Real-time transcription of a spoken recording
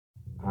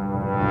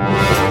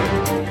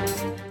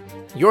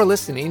You're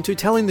listening to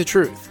Telling the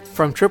Truth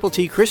from Triple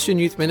T Christian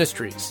Youth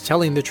Ministries,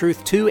 telling the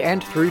truth to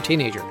and through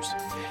teenagers.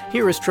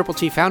 Here is Triple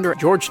T founder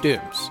George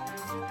Dooms.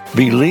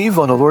 Believe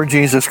on the Lord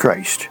Jesus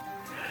Christ.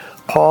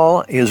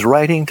 Paul is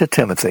writing to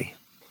Timothy.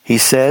 He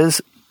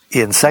says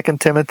in 2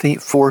 Timothy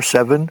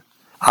 4:7,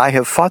 I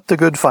have fought the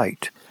good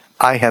fight.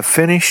 I have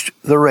finished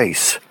the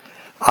race.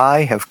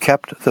 I have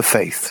kept the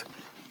faith.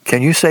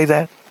 Can you say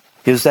that?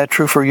 Is that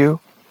true for you?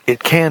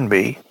 It can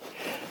be.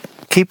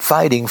 Keep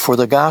fighting for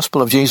the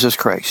gospel of Jesus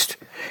Christ.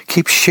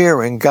 Keep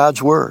sharing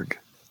God's word.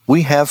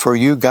 We have for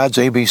you God's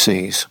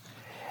ABCs.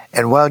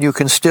 And while you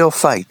can still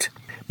fight,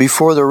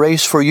 before the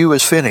race for you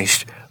is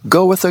finished,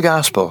 go with the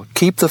gospel.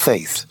 Keep the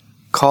faith.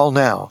 Call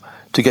now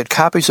to get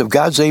copies of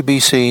God's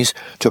ABCs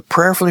to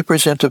prayerfully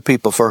present to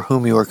people for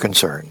whom you are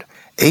concerned.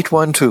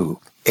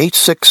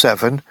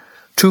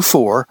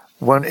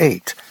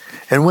 812-867-2418.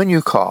 And when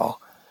you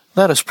call,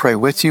 let us pray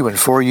with you and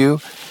for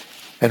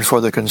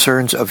the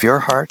concerns of your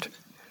heart.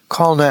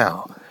 Call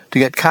now to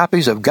get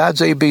copies of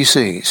God's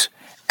ABCs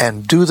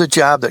and do the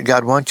job that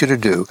God wants you to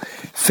do.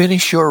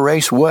 Finish your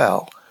race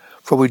well,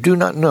 for we do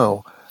not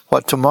know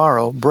what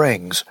tomorrow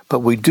brings, but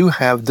we do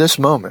have this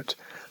moment.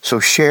 So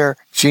share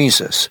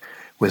Jesus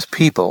with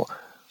people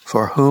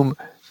for whom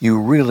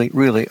you really,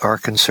 really are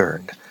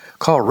concerned.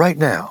 Call right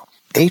now,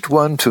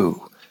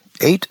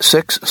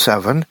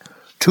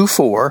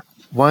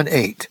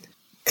 812-867-2418.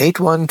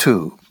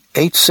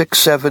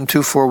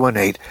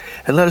 812-867-2418,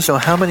 and let us know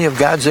how many of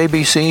God's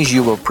ABCs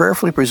you will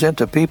prayerfully present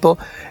to people,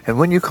 and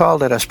when you call,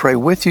 let us pray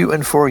with you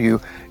and for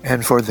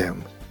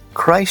them.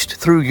 Christ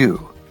through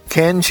you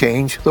can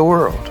change the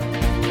world.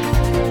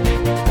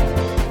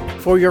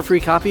 For your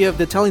free copy of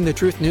the Telling the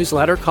Truth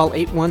newsletter, call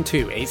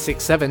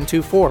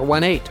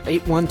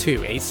 812-867-2418,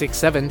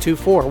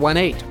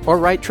 812-867-2418, or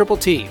write Triple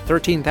T,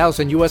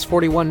 13,000 U.S.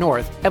 41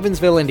 North,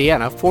 Evansville,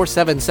 Indiana,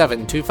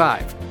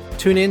 47725.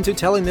 Tune in to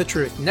Telling the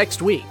Truth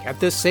next week at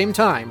this same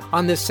time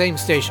on this same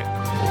station.